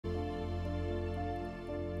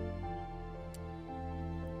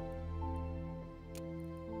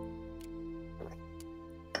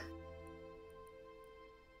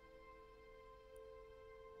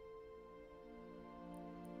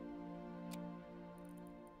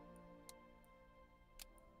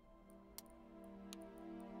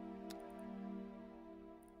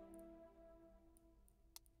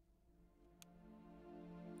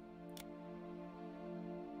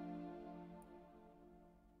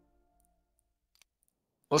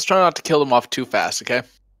Let's try not to kill them off too fast, okay?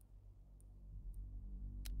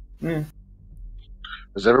 Mm.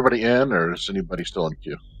 Is everybody in, or is anybody still in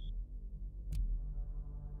queue?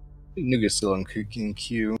 Nougat's still in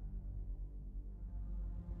queue.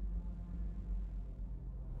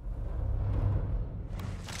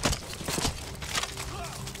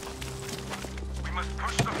 We must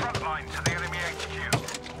push the front line to the enemy HQ.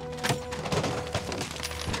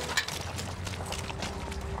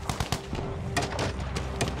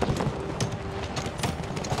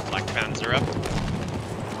 Black Panzer up.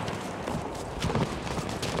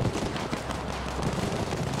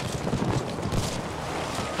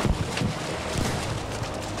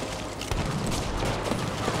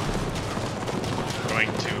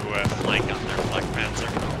 Going to flank on their Black Panzer.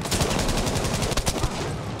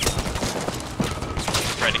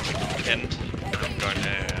 Try to keep them pinned. I'm going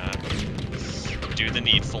to do the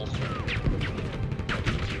needful.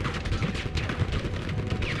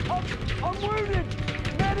 I'm wounded!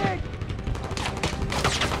 Medic!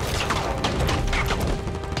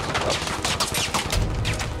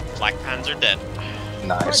 Black Panzer dead.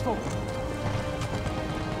 Nice.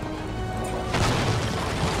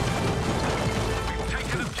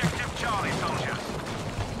 Take an objective, Charlie, soldiers.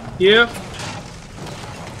 Yeah.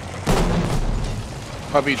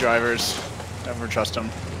 Puppy drivers. Never trust them.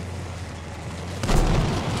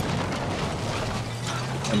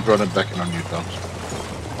 I'm running back in on you, Dogs.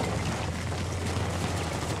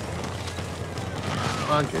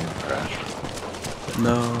 My game crashed.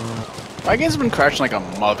 No. My game's been crashing like a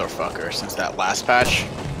motherfucker since that last patch.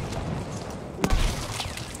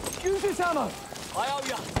 Use this ammo! I owe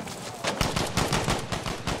ya!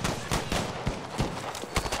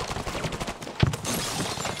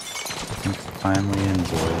 Finally in,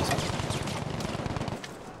 boys.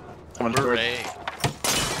 Coming through. Hooray.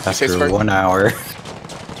 After 1 hour.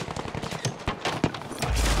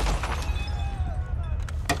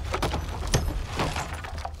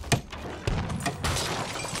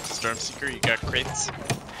 Stormseeker, you got crates?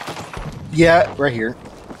 Yeah, right here.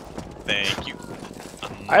 Thank you.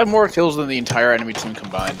 I have more kills than the entire enemy team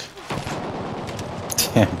combined.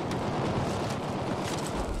 Yeah,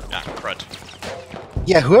 crud.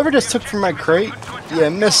 Yeah, whoever just took from my crate, yeah,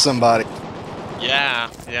 missed somebody. Yeah,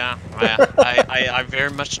 I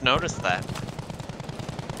very much noticed that.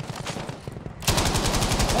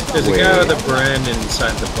 There's a guy with a brand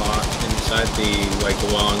inside the box, inside the like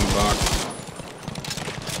long box.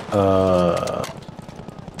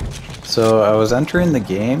 So I was entering the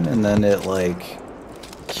game and then it like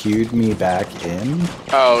queued me back in.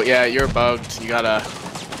 Oh yeah, you're bugged. You gotta,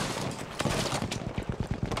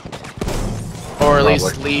 or at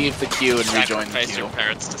least leave the queue and rejoin the Sacrifice queue. your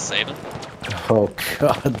parents to Satan. Oh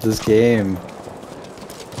god, this game.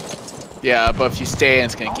 Yeah, but if you stay,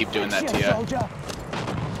 it's gonna keep doing that to you.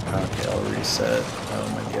 Okay, I'll reset. Oh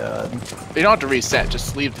my god. You don't have to reset.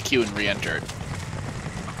 Just leave the queue and re-enter it.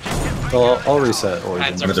 Well, I'll reset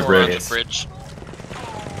Hands Origin. are four on the bridge.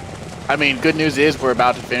 I mean, good news is we're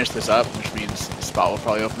about to finish this up, which means the spot will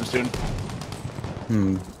probably open soon.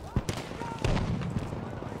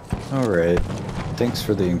 Alright. Thanks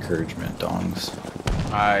for the encouragement, Dongs.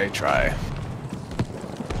 I try.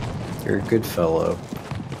 You're a good fellow.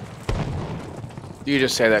 You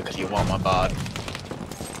just say that because you want my bod.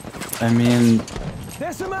 I mean,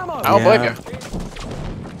 There's some ammo! I don't blame you.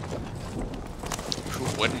 Who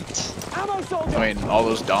wouldn't? Ammo, soldier! I mean, all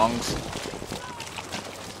those dongs.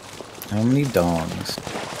 how many dongs?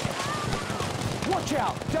 Watch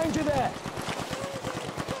out! Danger there!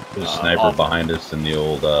 There's a sniper behind us in the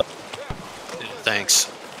old,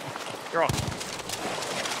 Thanks. You're all.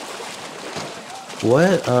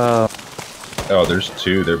 What? Oh, there's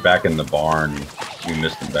two. They're back in the barn. We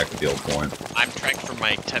missed them back at the old point. I'm trying for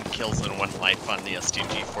my 10 kills and 1 life on the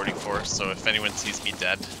STG-44, so if anyone sees me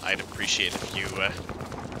dead, I'd appreciate if you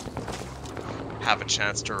have a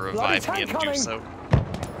chance to revive me and do so.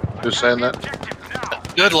 Who's saying that?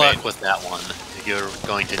 Good luck with that one. You're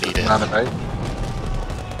going to need it. Not a bait?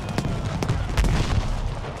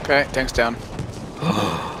 Okay, tanks down.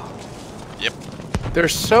 Yep. They're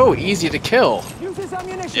so easy to kill. Use this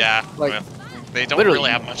ammunition! Yeah, Like, well, they don't literally.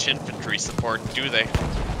 really have much infantry support, do they?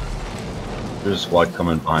 There's a squad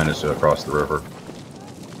coming behind us across the river.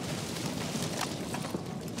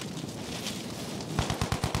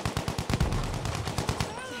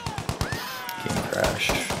 Game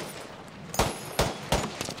crash.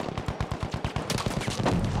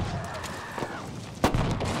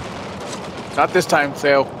 Not this time,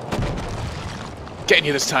 Theo. Getting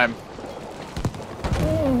you this time.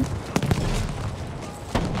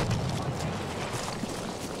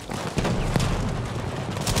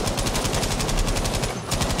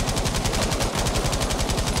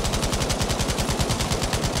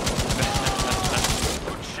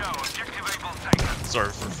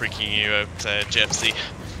 checking you out, JFC.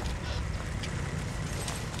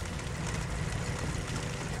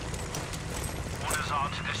 Orders are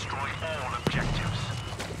to destroy all objectives.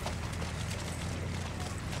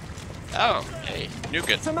 Oh, hey,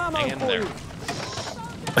 Nukin, hang in there.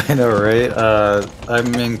 I know, right?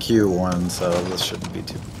 I'm in Q1, so this shouldn't be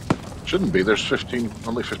too. Shouldn't be. There's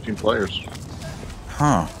only 15 players.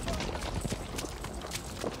 Huh.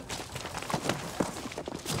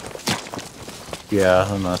 Yeah,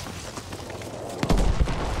 I'm not.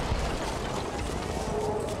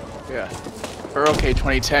 Yeah. For OK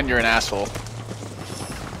 2010, you're an asshole.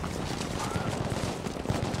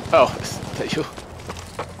 Oh, is that you?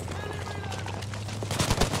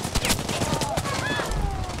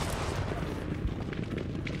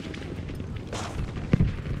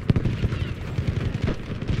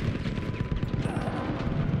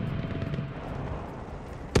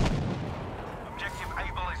 Objective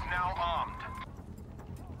Able is now armed.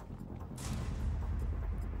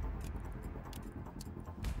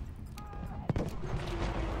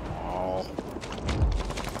 Oh.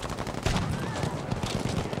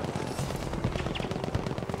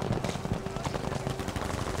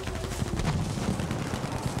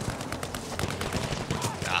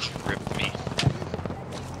 Ah, rip me.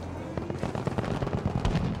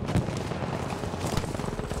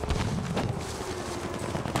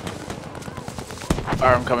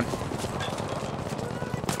 Fire, I'm coming.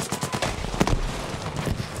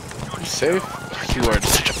 You safe? You are in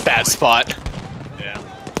such a bad spot. Yeah.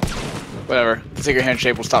 Whatever. The secret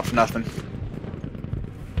handshake will stop for nothing.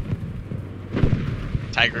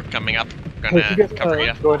 Tiger coming up. Hey, if Gonna you guys cover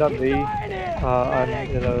you. join on me, I'm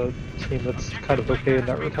in a team that's kind of okay and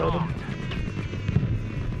not retarded.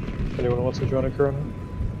 If anyone wants to join a Corona.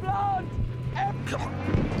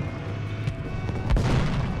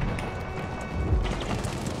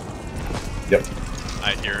 Yep.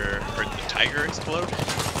 I heard the Tiger explode.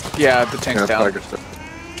 Yeah, the tank's Yeah, down. Tiger stuff.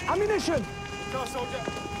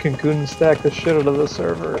 Can goon stack the shit out of the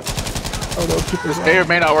server. Although people This may or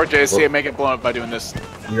may not work, JSC, and make it blow up by doing this.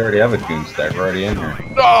 You already have a goon stack. We're already in here.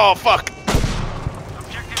 Oh, fuck!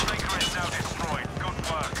 Objective Maker is now destroyed. Good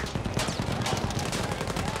work.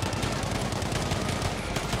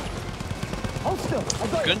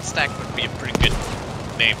 Gunstack would be a pretty good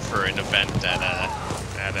name for an event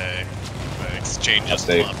at a exchanges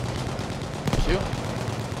Update. club. Thank you.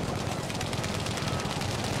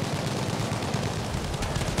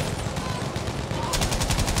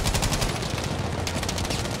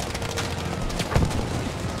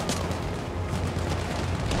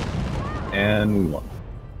 And we won.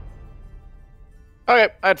 Okay,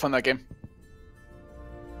 I had fun that game.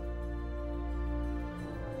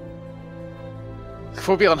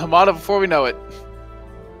 We'll be on Hamada before we know it.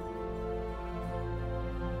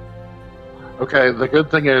 Okay, the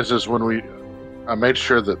good thing is I made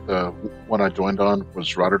sure that the one I joined on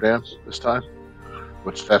was Rotterdam this time,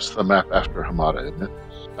 which that's the map after Hamada, isn't it?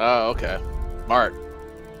 Oh, okay. Smart.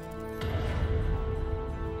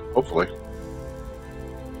 Hopefully.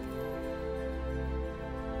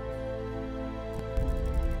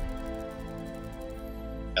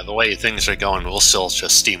 Yeah, the way things are going, we'll still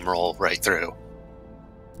just steamroll right through.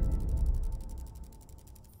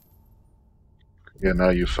 Yeah, now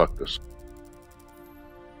you fucked us.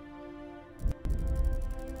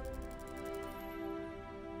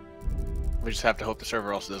 We just have to hope the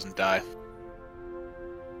server also doesn't die.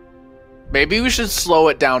 Maybe we should slow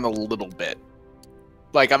it down a little bit.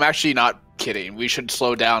 Like, I'm actually not kidding. We should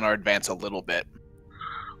slow down our advance a little bit.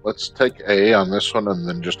 Let's take A on this one and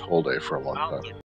then just hold A for a long time.